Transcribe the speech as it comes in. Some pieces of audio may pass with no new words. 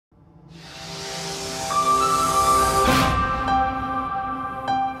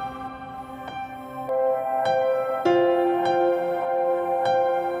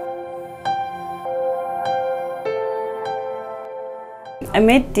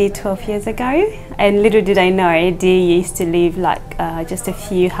met Dee 12 years ago, and little did I know Dee used to live like just a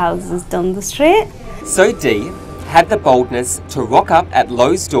few houses down the street. So Dee had the boldness to rock up at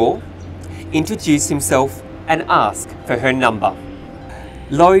Lo's door, introduce himself and ask for her number.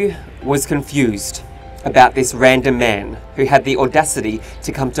 Lo was confused about this random man who had the audacity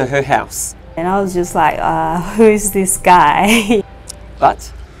to come to her house. And I was just like, who's this guy?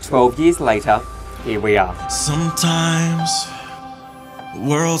 But 12 years later, here we are. Sometimes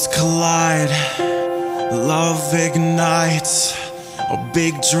worlds collide, love ignites, or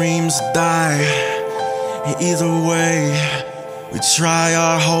big dreams die. Either way, we try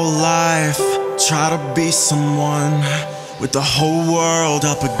our whole life, try to be someone with the whole world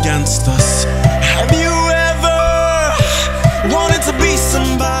up against us. Have you ever wanted to be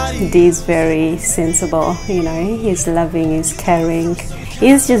somebody? Dee's very sensible, you know, he's loving, he's caring.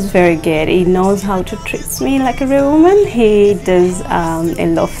 He's just very good. He knows how to treat me like a real woman. He does a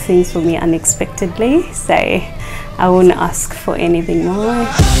lot of things for me unexpectedly, so I wouldn't ask for anything more.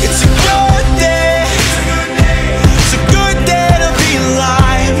 It's a good day. It's a good day to be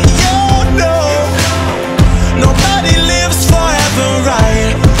alive. You know, nobody lives forever,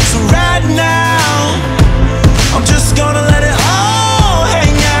 right? So right now, I'm just gonna let it all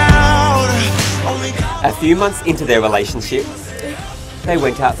hang out. A few months into their relationship, they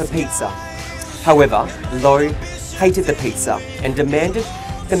went out for pizza. However, Lo hated the pizza and demanded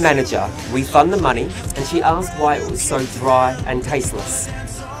the manager refund the money, and she asked why it was so dry and tasteless.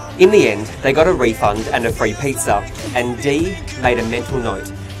 In the end, they got a refund and a free pizza, and Dee made a mental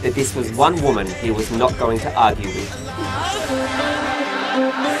note that this was one woman he was not going to argue with.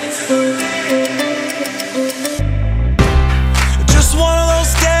 Just one of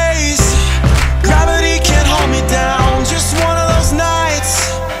those days, gravity can't hold me down. Just one of those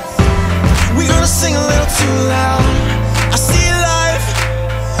nights, we're gonna sing a little too loud. I see life,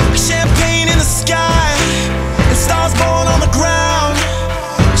 champagne in the sky, and stars born on the ground.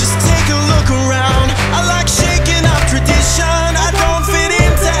 Just take a look around. I like shaking up tradition. I don't fit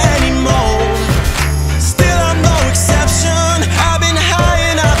into any mold. Still I'm no exception. I've been high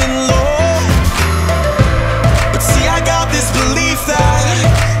and I've been low, but see I got this belief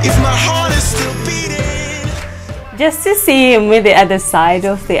that if my heart is still beating. Just to see him with the other side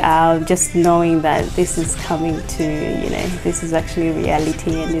of the aisle, just knowing that this is coming to, you know, this is actually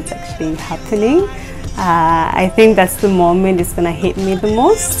reality and it's actually happening. I think that's the moment it's gonna hit me the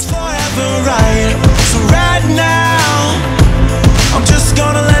most. Forever, right? So right now, I'm just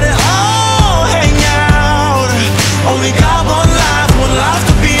gonna let it all hang out. Only got one life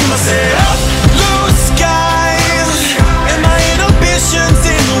to be myself. Blue skies and my inhibitions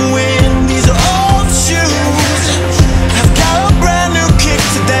in the wind. These are old shoes. I've got a brand new kick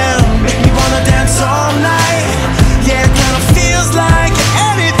to them. Make me wanna dance all night. Yeah, it kinda feels like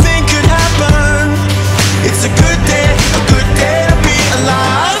anything could happen. It's a good day to be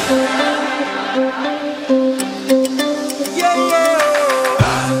alive. Yeah, yeah.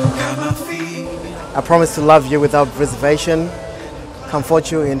 I promise to love you without reservation,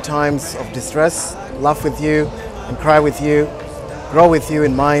 comfort you in times of distress, laugh with you and cry with you, grow with you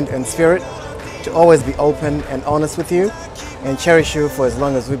in mind and spirit, to always be open and honest with you, and cherish you for as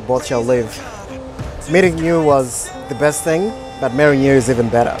long as we both shall live. Meeting you was the best thing, but marrying you is even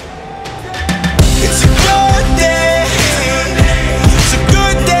better. It's a good day. It's a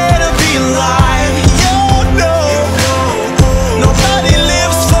good day to be alive. You know, nobody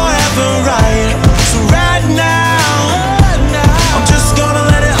lives forever, right? So right now, I'm just gonna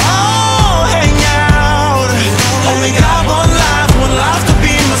let it all hang out. Only got one life to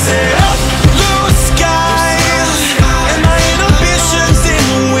be myself. Blue skies and my inhibitions in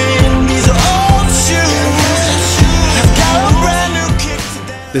the wind. These are old shoes. I've got a brand new kick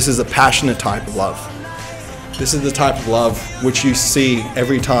today. This is a passionate type of love. This is the type of love which you see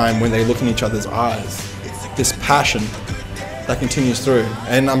every time when they look in each other's eyes. This passion that continues through.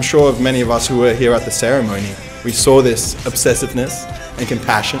 And I'm sure of many of us who were here at the ceremony, we saw this obsessiveness and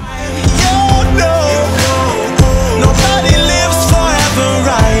compassion. Nobody lives forever,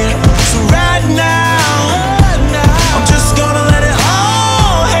 right? So right now, I'm just gonna let it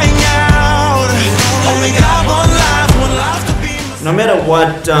all hang out. Only got one life to be myself. No matter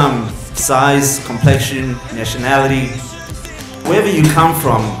what size, complexion, nationality, wherever you come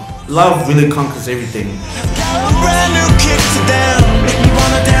from, love really conquers everything. Got a brand new kick to them. Make me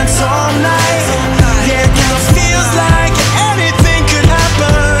wanna dance all night.